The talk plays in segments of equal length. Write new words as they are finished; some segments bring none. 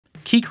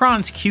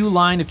Keychron's Q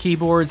line of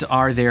keyboards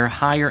are their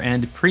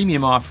higher-end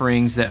premium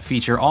offerings that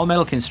feature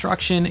all-metal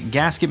construction,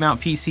 gasket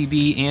mount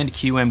PCB, and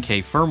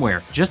QMK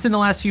firmware. Just in the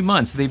last few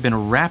months, they've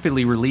been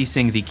rapidly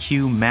releasing the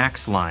Q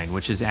Max line,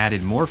 which has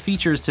added more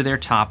features to their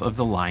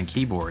top-of-the-line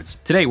keyboards.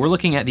 Today, we're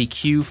looking at the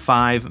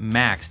Q5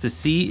 Max to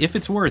see if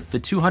it's worth the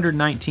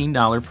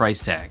 $219 price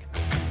tag.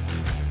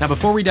 Now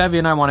before we dive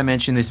in, I want to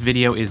mention this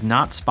video is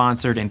not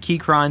sponsored and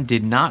Keychron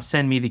did not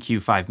send me the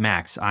Q5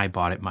 Max. I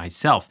bought it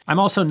myself. I'm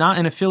also not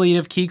an affiliate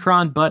of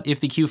Keychron, but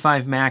if the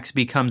Q5 Max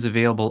becomes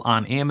available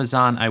on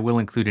Amazon, I will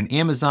include an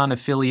Amazon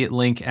affiliate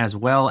link as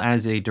well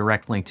as a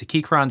direct link to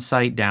Keychron's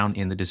site down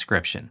in the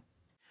description.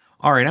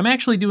 All right, I'm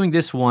actually doing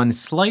this one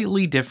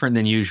slightly different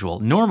than usual.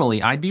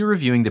 Normally, I'd be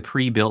reviewing the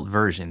pre-built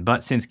version,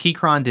 but since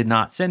Keychron did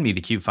not send me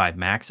the Q5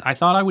 Max, I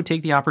thought I would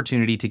take the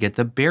opportunity to get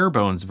the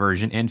Barebones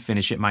version and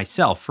finish it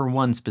myself for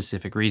one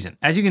specific reason.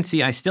 As you can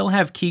see, I still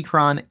have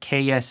Keychron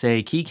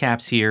KSA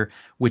keycaps here,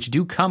 which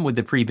do come with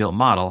the pre-built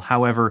model.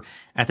 However,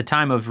 at the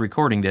time of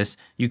recording this,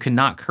 you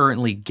cannot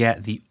currently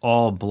get the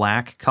all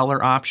black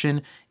color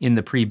option in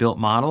the pre-built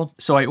model,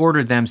 so I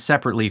ordered them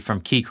separately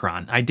from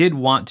Keychron. I did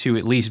want to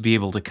at least be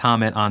able to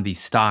comment on the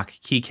stock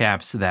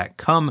keycaps that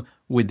come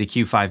with the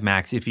Q5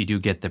 Max if you do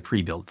get the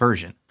pre-built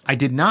version. I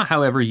did not,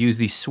 however, use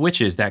the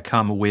switches that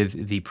come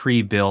with the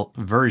pre-built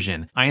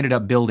version. I ended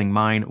up building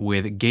mine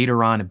with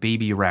Keychron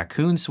Baby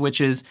Raccoon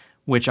switches,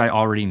 which I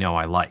already know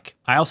I like.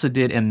 I also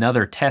did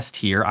another test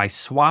here. I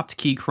swapped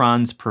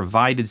Keychron's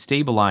provided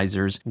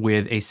stabilizers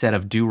with a set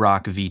of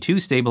Durock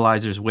V2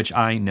 stabilizers, which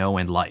I know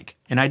and like.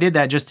 And I did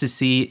that just to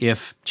see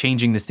if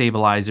changing the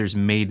stabilizers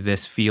made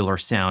this feel or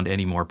sound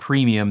any more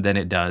premium than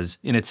it does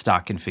in its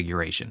stock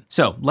configuration.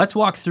 So let's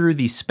walk through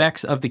the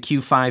specs of the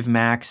Q5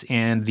 Max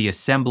and the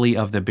assembly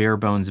of the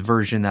Barebones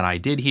version that I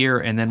did here,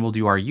 and then we'll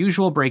do our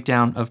usual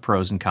breakdown of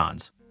pros and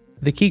cons.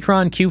 The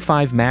Keychron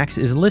Q5 Max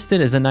is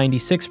listed as a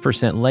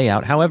 96%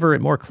 layout, however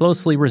it more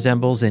closely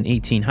resembles an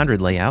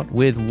 1800 layout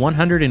with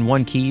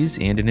 101 keys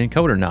and an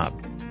encoder knob.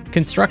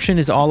 Construction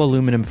is all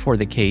aluminum for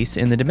the case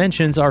and the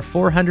dimensions are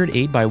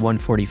 408 by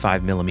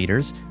 145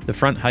 millimeters. The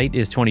front height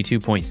is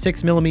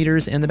 22.6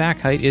 millimeters and the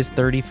back height is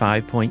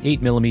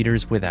 35.8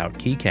 millimeters without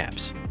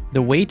keycaps.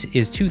 The weight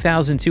is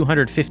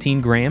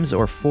 2,215 grams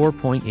or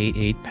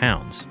 4.88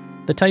 pounds.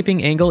 The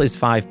typing angle is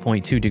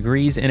 5.2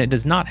 degrees and it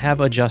does not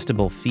have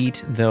adjustable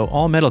feet, though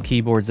all metal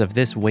keyboards of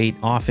this weight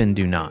often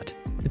do not.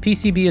 The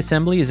PCB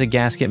assembly is a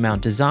gasket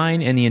mount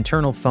design and the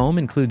internal foam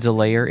includes a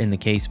layer in the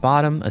case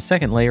bottom, a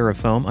second layer of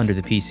foam under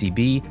the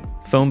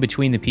PCB, foam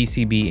between the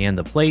PCB and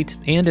the plate,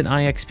 and an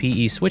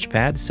IXPE switch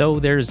pad, so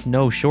there's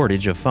no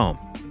shortage of foam.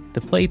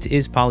 The plate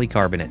is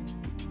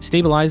polycarbonate.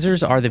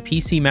 Stabilizers are the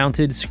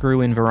PC-mounted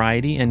screw-in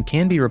variety and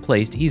can be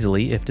replaced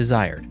easily if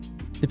desired.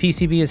 The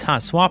PCB is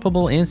hot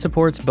swappable and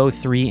supports both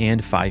 3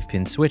 and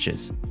 5-pin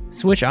switches.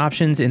 Switch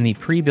options in the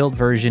pre-built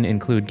version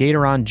include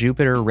Keychron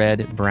Jupiter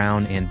Red,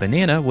 Brown, and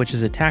Banana, which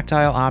is a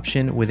tactile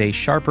option with a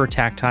sharper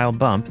tactile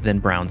bump than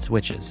brown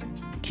switches.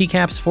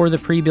 Keycaps for the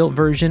pre-built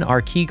version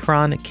are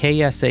Keychron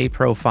KSA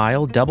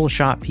Profile Double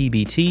Shot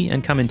PBT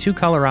and come in 2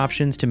 color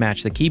options to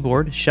match the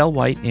keyboard, shell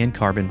white and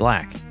carbon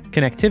black.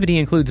 Connectivity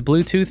includes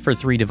Bluetooth for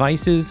 3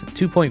 devices,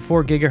 2.4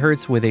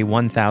 GHz with a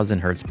 1000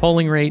 Hz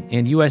polling rate,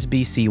 and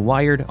USB-C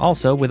wired,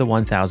 also with a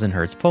 1000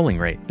 Hz polling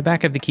rate. The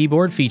back of the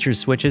keyboard features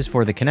switches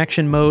for the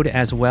connection mode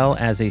as well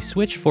as a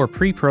switch for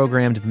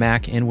pre-programmed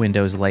Mac and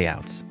Windows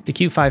layouts. The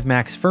Q5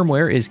 Max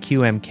firmware is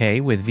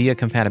QMK with VIA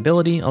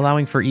compatibility,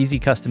 allowing for easy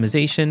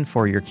customization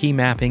for your key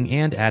mapping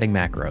and adding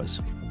macros.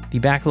 The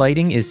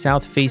backlighting is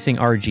south-facing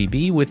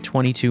RGB with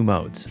 22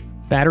 modes.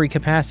 Battery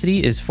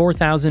capacity is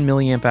 4,000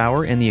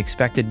 mAh and the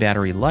expected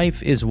battery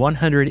life is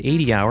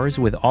 180 hours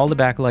with all the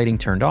backlighting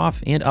turned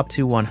off and up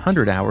to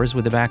 100 hours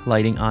with the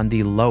backlighting on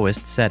the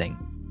lowest setting.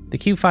 The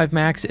Q5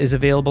 Max is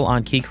available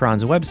on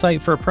Keychron's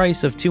website for a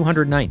price of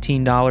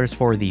 $219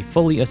 for the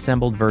fully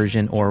assembled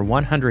version or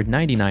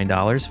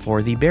 $199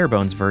 for the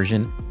Barebones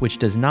version, which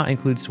does not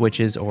include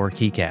switches or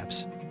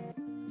keycaps.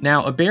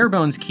 Now, a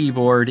Barebones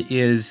keyboard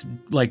is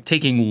like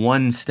taking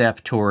one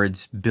step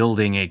towards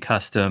building a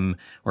custom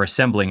or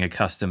assembling a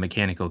custom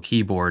mechanical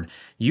keyboard.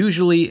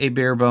 Usually a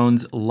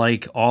Barebones,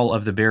 like all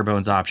of the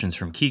Barebones options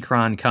from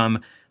Keychron,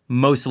 come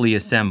mostly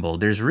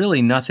assembled. There's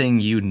really nothing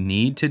you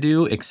need to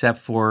do except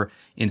for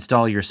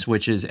install your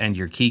switches and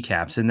your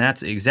keycaps, and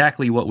that's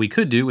exactly what we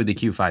could do with the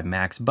Q5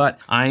 Max, but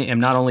I am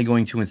not only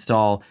going to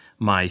install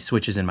my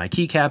switches and my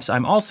keycaps,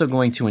 I'm also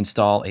going to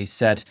install a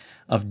set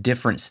of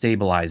different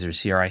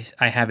stabilizers here.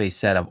 I have a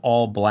set of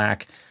all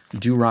black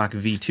Durock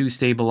V2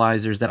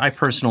 stabilizers that I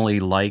personally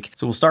like.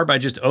 So we'll start by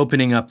just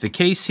opening up the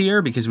case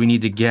here because we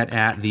need to get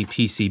at the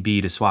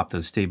PCB to swap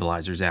those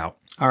stabilizers out.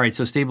 All right,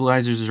 so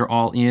stabilizers are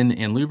all in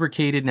and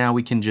lubricated. Now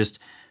we can just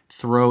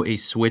throw a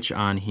switch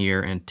on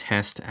here and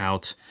test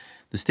out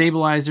the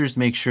stabilizers,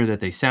 make sure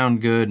that they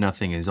sound good,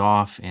 nothing is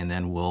off, and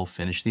then we'll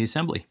finish the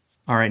assembly.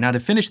 All right, now to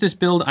finish this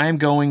build, I am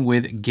going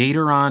with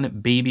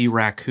Keychron Baby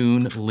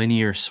Raccoon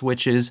linear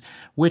switches,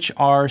 which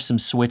are some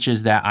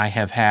switches that I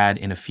have had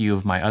in a few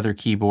of my other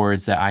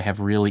keyboards that I have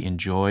really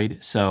enjoyed.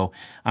 So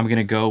I'm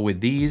gonna go with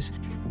these.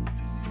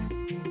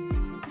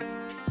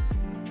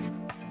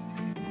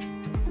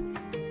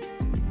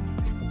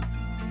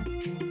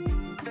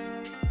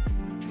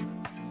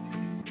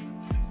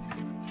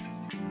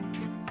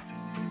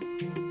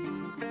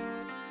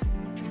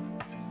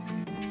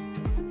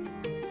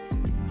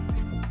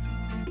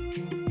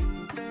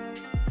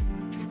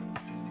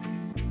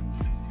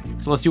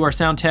 So let's do our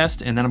sound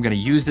test, and then I'm gonna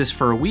use this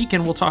for a week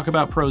and we'll talk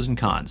about pros and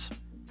cons.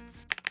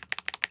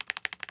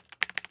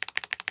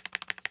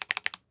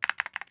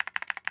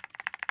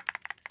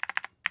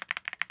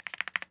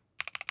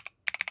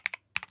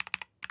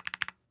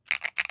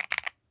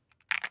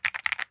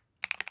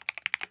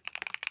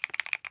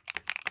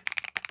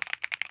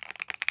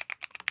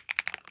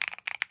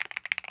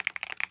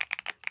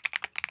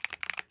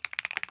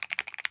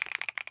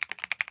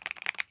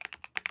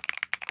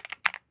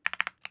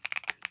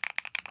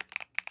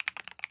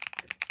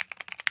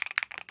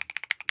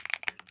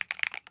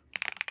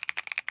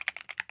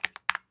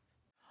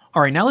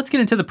 All right, now let's get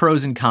into the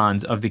pros and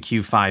cons of the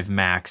Q5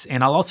 Max,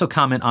 and I'll also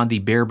comment on the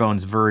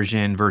Barebones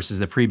version versus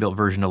the Prebuilt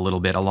version a little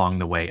bit along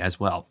the way as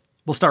well.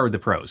 We'll start with the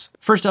pros.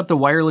 First up, the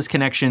wireless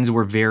connections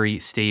were very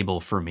stable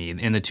for me,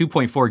 and the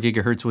 2.4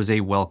 gigahertz was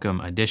a welcome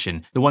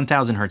addition. The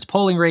 1000 hertz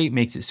polling rate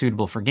makes it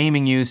suitable for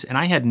gaming use, and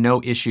I had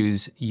no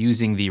issues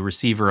using the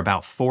receiver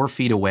about 4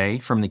 feet away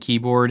from the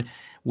keyboard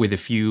with a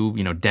few,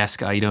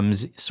 desk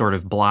items sort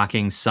of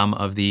blocking some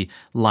of the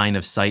line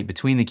of sight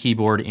between the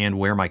keyboard and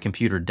where my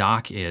computer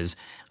dock is.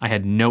 I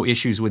had no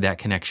issues with that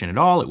connection at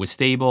all. It was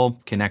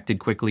stable, connected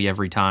quickly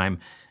every time.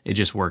 It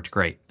just worked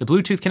great. The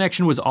Bluetooth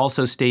connection was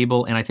also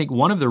stable, and I think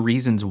one of the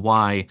reasons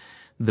why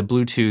the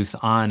Bluetooth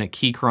on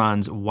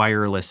Keychron's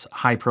wireless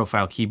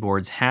high-profile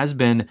keyboards has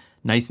been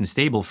nice and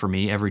stable for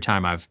me every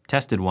time I've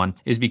tested one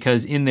is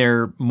because in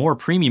their more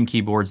premium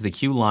keyboards, the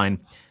Q line,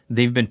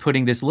 they've been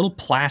putting this little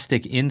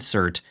plastic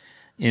insert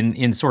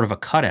in sort of a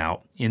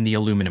cutout in the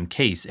aluminum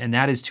case, and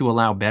that is to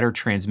allow better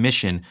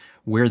transmission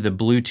where the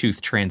Bluetooth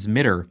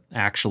transmitter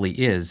actually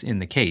is in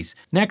the case.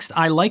 Next,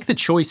 I like the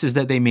choices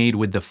that they made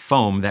with the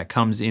foam that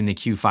comes in the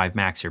Q5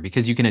 Max here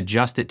because you can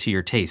adjust it to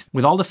your taste.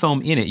 With all the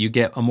foam in it, you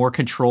get a more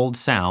controlled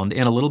sound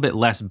and a little bit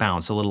less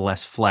bounce, a little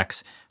less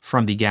flex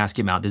from the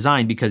gasket mount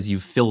design because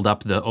you've filled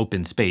up the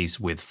open space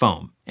with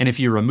foam. And if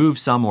you remove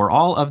some or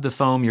all of the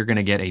foam, you're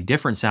gonna get a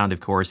different sound, of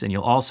course, and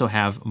you'll also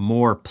have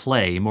more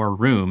play, more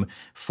room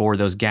for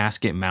those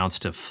gasket mounts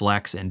to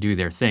flex and do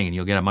their thing, and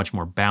you'll get a much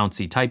more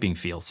bouncy typing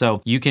feel.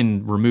 So you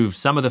can remove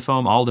some of the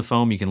foam, all the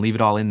foam, you can leave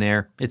it all in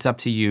there. It's up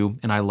to you,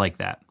 and I like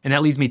that. And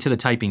that leads me to the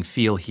typing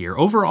feel here.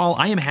 Overall,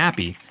 I am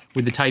happy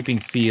with the typing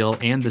feel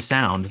and the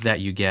sound that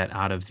you get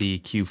out of the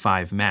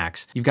Q5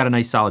 Max. You've got a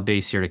nice solid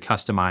base here to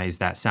customize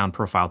that sound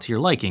profile to your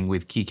liking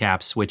with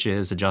keycaps,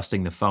 switches,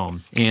 adjusting the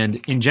foam. And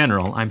in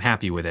general, I'm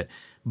happy with it.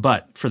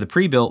 But for the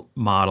pre-built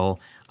model,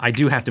 I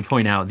do have to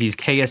point out these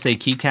KSA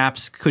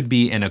keycaps could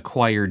be an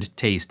acquired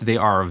taste. They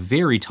are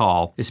very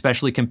tall,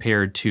 especially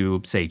compared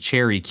to, say,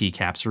 Cherry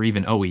keycaps or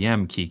even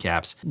OEM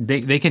keycaps.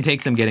 They can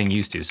take some getting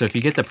used to. So if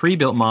you get the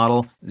pre-built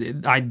model,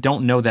 I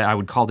don't know that I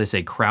would call this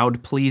a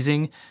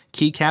crowd-pleasing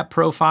keycap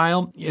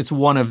profile. It's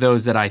one of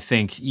those that I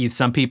think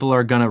some people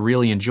are gonna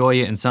really enjoy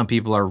it and some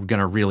people are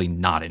gonna really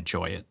not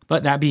enjoy it.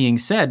 But that being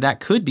said, that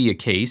could be a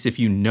case if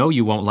you know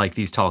you won't like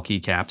these tall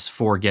keycaps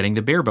for getting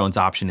the Barebones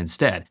option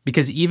instead.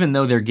 Because even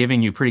though they're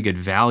giving you pretty good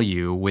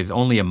value with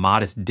only a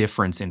modest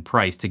difference in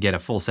price to get a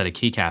full set of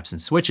keycaps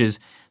and switches,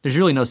 there's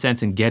really no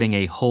sense in getting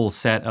a whole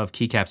set of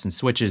keycaps and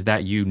switches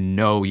that you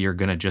know you're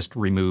gonna just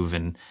remove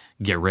and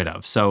get rid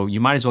of. So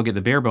you might as well get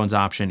the Barebones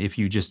option if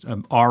you just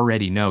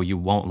already know you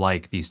won't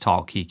like these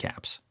tall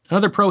keycaps.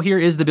 Another pro here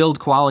is the build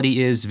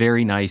quality is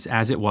very nice,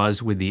 as it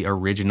was with the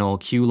original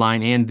Q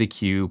line and the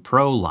Q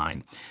Pro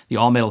line. The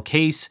all-metal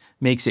case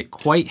makes it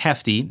quite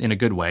hefty in a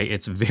good way.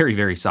 It's very,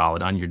 very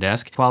solid on your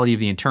desk. Quality of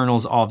the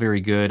internals, all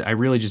very good.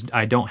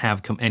 I don't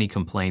have any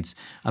complaints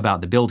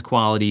about the build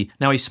quality.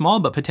 Now, a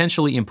small but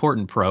potentially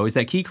important pro is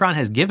that Keychron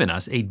has given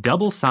us a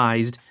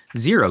double-sized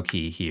zero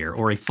key here,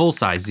 or a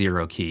full-size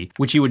zero key,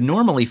 which you would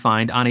normally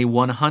find on a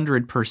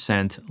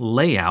 100%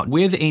 layout.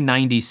 With a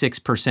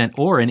 96%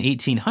 or an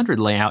 1800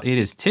 layout, it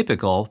is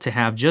typical to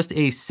have just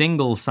a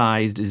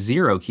single-sized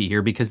zero key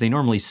here because they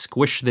normally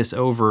squish this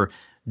over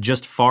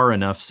just far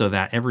enough so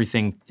that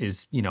everything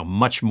is,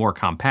 much more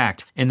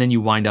compact, and then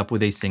you wind up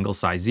with a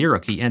single-size zero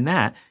key, and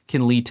that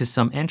can lead to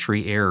some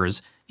entry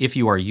errors if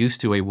you are used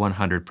to a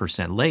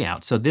 100%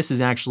 layout. So this is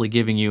actually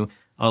giving you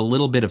a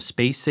little bit of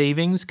space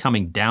savings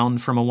coming down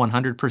from a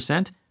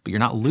 100%, but you're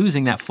not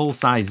losing that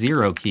full-size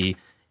zero key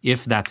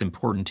if that's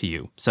important to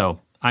you. So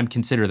I'd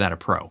consider that a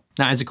pro.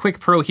 Now, as a quick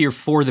pro here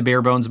for the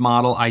Barebones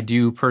model, I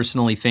do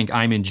personally think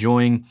I'm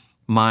enjoying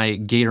my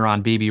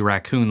Keychron Baby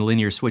Raccoon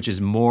linear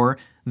switches more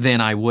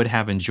than I would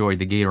have enjoyed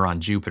the Gateron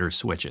Jupiter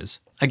switches.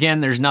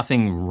 Again, there's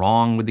nothing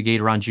wrong with the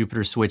Gateron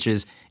Jupiter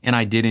switches, and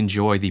I did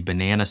enjoy the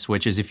banana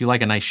switches. If you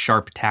like a nice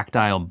sharp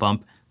tactile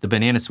bump, the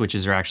banana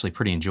switches are actually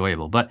pretty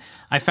enjoyable. But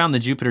I found the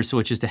Jupiter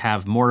switches to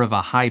have more of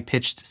a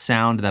high-pitched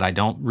sound that I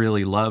don't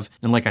really love.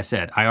 And like I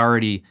said, I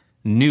already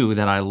knew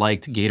that I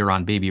liked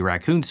Gateron Baby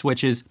Raccoon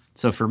switches,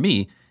 so for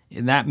me,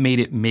 that made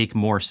it make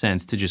more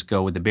sense to just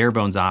go with the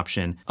Barebones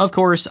option. Of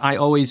course, I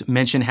always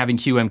mention having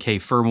QMK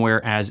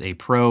firmware as a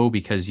pro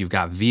because you've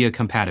got VIA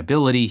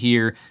compatibility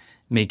here,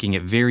 making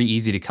it very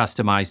easy to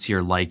customize to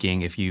your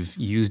liking. If you've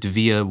used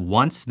VIA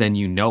once, then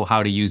you know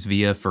how to use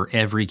VIA for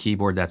every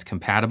keyboard that's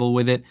compatible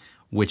with it,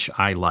 which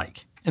I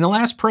like. And the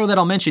last pro that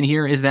I'll mention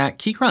here is that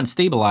Keychron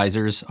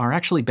stabilizers are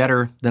actually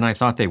better than I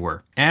thought they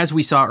were. As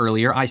we saw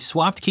earlier, I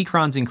swapped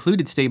Keychron's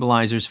included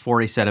stabilizers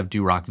for a set of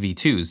Durock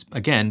V2s.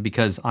 Again,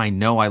 because I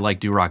know I like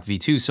Durock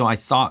V2, so I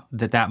thought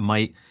that that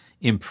might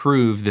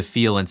improve the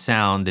feel and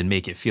sound and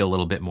make it feel a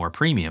little bit more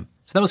premium.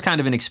 So that was kind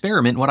of an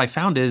experiment. What I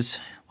found is,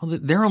 well,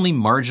 they're only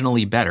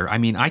marginally better. I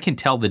mean, I can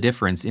tell the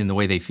difference in the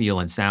way they feel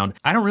and sound.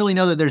 I don't really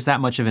know that there's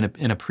that much of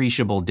an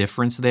appreciable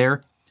difference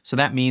there. So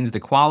that means the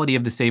quality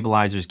of the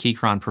stabilizers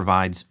Keychron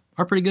provides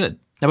are pretty good.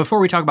 Now, before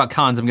we talk about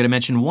cons, I'm gonna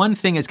mention one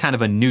thing as kind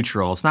of a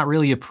neutral. It's not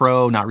really a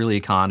pro, not really a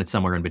con, it's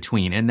somewhere in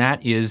between, and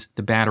that is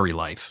the battery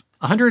life.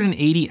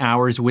 180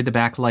 hours with the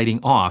backlighting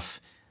off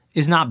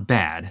is not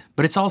bad,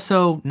 but it's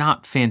also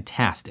not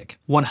fantastic.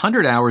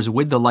 100 hours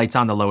with the lights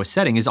on the lowest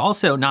setting is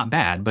also not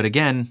bad, but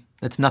again,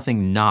 that's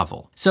nothing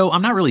novel. So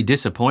I'm not really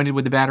disappointed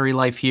with the battery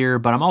life here,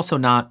 but I'm also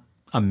not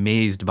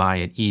amazed by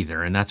it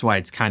either, and that's why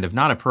it's kind of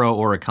not a pro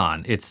or a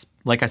con. It's,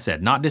 like I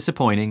said, not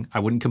disappointing. I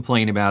wouldn't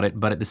complain about it,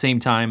 but at the same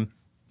time,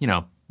 you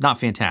know, not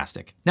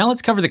fantastic. Now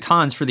let's cover the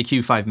cons for the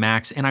Q5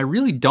 Max, and I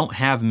really don't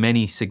have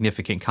many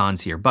significant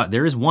cons here, but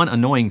there is one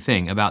annoying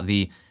thing about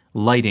the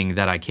lighting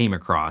that I came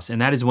across, and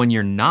that is when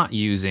you're not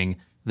using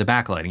the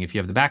backlighting. If you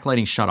have the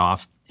backlighting shut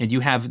off and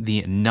you have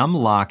the num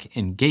lock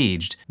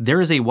engaged,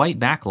 there is a white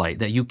backlight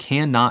that you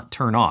cannot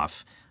turn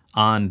off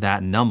on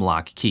that num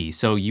lock key.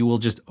 So you will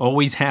just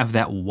always have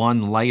that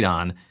one light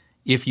on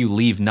if you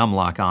leave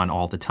numlock on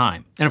all the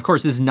time. And of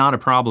course, this is not a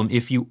problem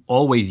if you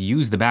always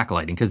use the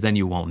backlighting, because then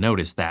you won't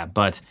notice that.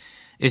 But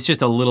it's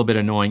just a little bit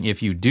annoying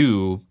if you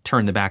do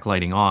turn the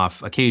backlighting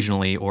off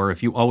occasionally, or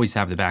if you always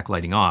have the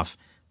backlighting off,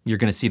 you're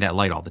gonna see that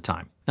light all the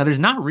time. Now, there's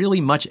not really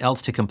much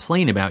else to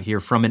complain about here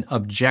from an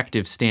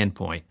objective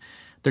standpoint.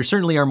 There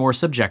certainly are more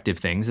subjective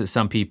things that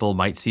some people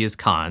might see as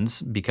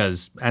cons,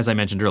 because as I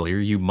mentioned earlier,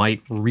 you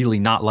might really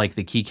not like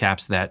the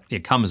keycaps that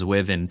it comes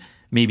with, and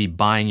maybe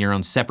buying your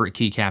own separate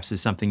keycaps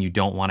is something you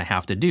don't want to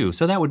have to do.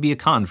 So that would be a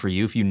con for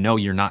you if you know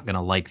you're not going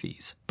to like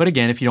these. But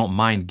again, if you don't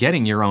mind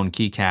getting your own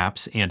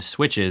keycaps and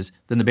switches,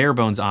 then the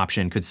Barebones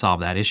option could solve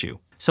that issue.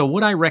 So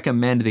would I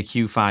recommend the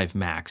Q5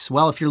 Max?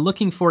 Well, if you're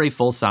looking for a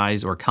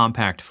full-size or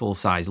compact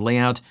full-size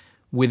layout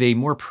with a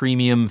more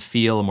premium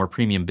feel, a more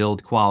premium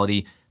build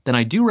quality, then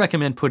I do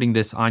recommend putting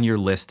this on your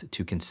list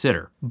to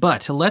consider.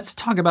 But let's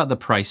talk about the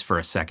price for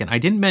a second. I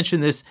didn't mention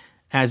this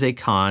as a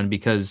con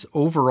because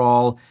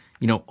overall,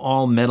 you know,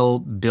 all metal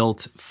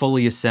built,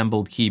 fully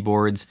assembled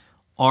keyboards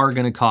are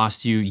gonna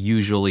cost you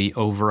usually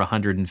over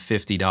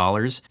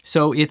 $150.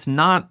 So it's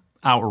not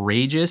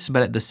outrageous,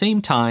 but at the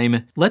same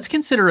time, let's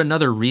consider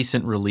another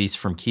recent release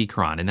from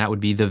Keychron, and that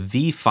would be the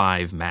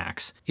V5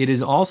 Max. It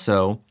is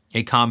also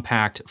a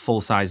compact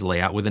full-size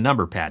layout with a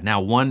number pad. Now,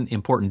 one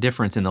important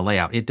difference in the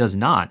layout, it does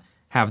not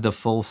have the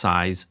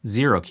full-size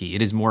zero key.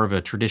 It is more of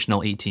a traditional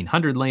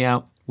 1800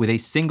 layout with a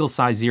single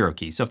size zero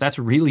key. So if that's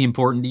really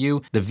important to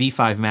you, the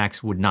V5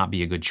 Max would not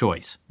be a good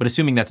choice. But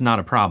assuming that's not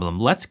a problem,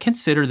 let's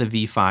consider the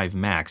V5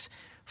 Max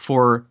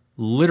for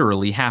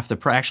literally half the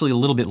price, actually a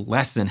little bit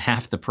less than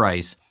half the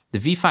price. The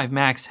V5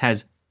 Max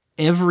has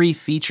every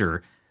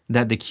feature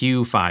that the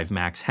Q5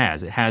 Max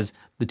has. It has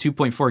the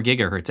 2.4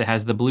 gigahertz, it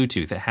has the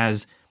Bluetooth, it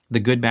has the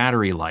good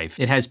battery life.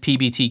 It has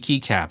PBT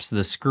keycaps,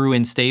 the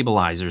screw-in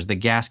stabilizers, the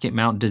gasket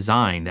mount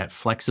design, that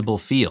flexible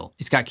feel.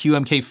 It's got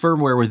QMK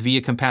firmware with VIA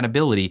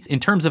compatibility.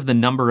 In terms of the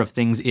number of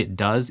things it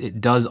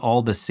does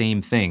all the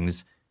same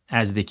things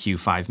as the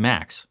Q5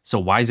 Max. So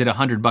why is it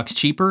 $100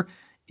 cheaper?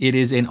 It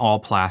is an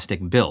all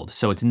plastic build,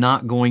 so it's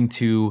not going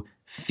to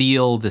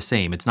feel the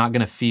same. It's not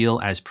gonna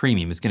feel as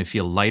premium. It's gonna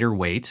feel lighter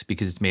weight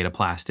because it's made of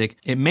plastic.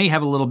 It may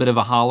have a little bit of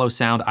a hollow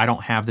sound. I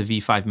don't have the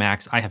V5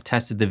 Max. I have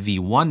tested the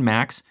V1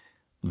 Max.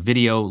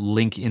 Video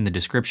link in the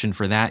description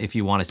for that if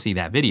you want to see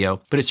that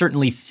video, but it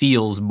certainly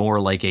feels more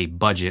like a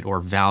budget or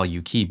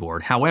value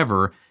keyboard.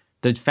 However,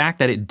 the fact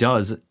that it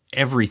does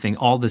everything,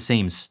 all the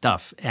same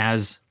stuff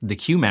as the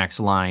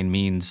Q-Max line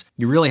means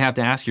you really have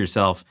to ask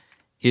yourself,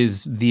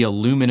 is the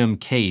aluminum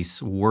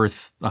case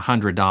worth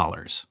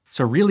 $100?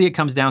 So really it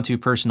comes down to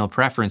personal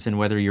preference and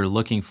whether you're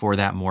looking for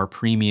that more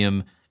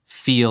premium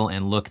feel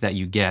and look that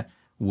you get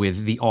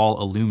with the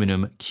all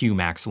aluminum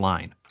Q-Max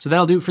line. So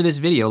that'll do it for this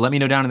video. Let me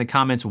know down in the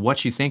comments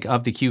what you think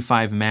of the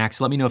Q5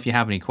 Max. Let me know if you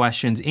have any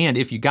questions, and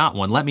if you got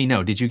one, let me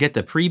know. Did you get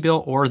the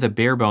pre-built or the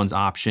Barebones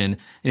option? And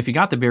if you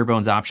got the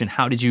Barebones option,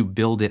 how did you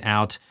build it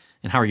out?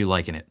 and how are you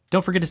liking it?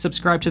 Don't forget to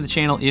subscribe to the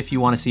channel if you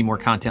want to see more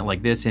content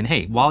like this, and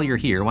hey, while you're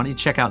here, why don't you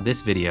check out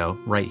this video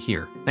right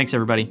here. Thanks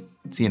everybody,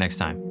 see you next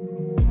time.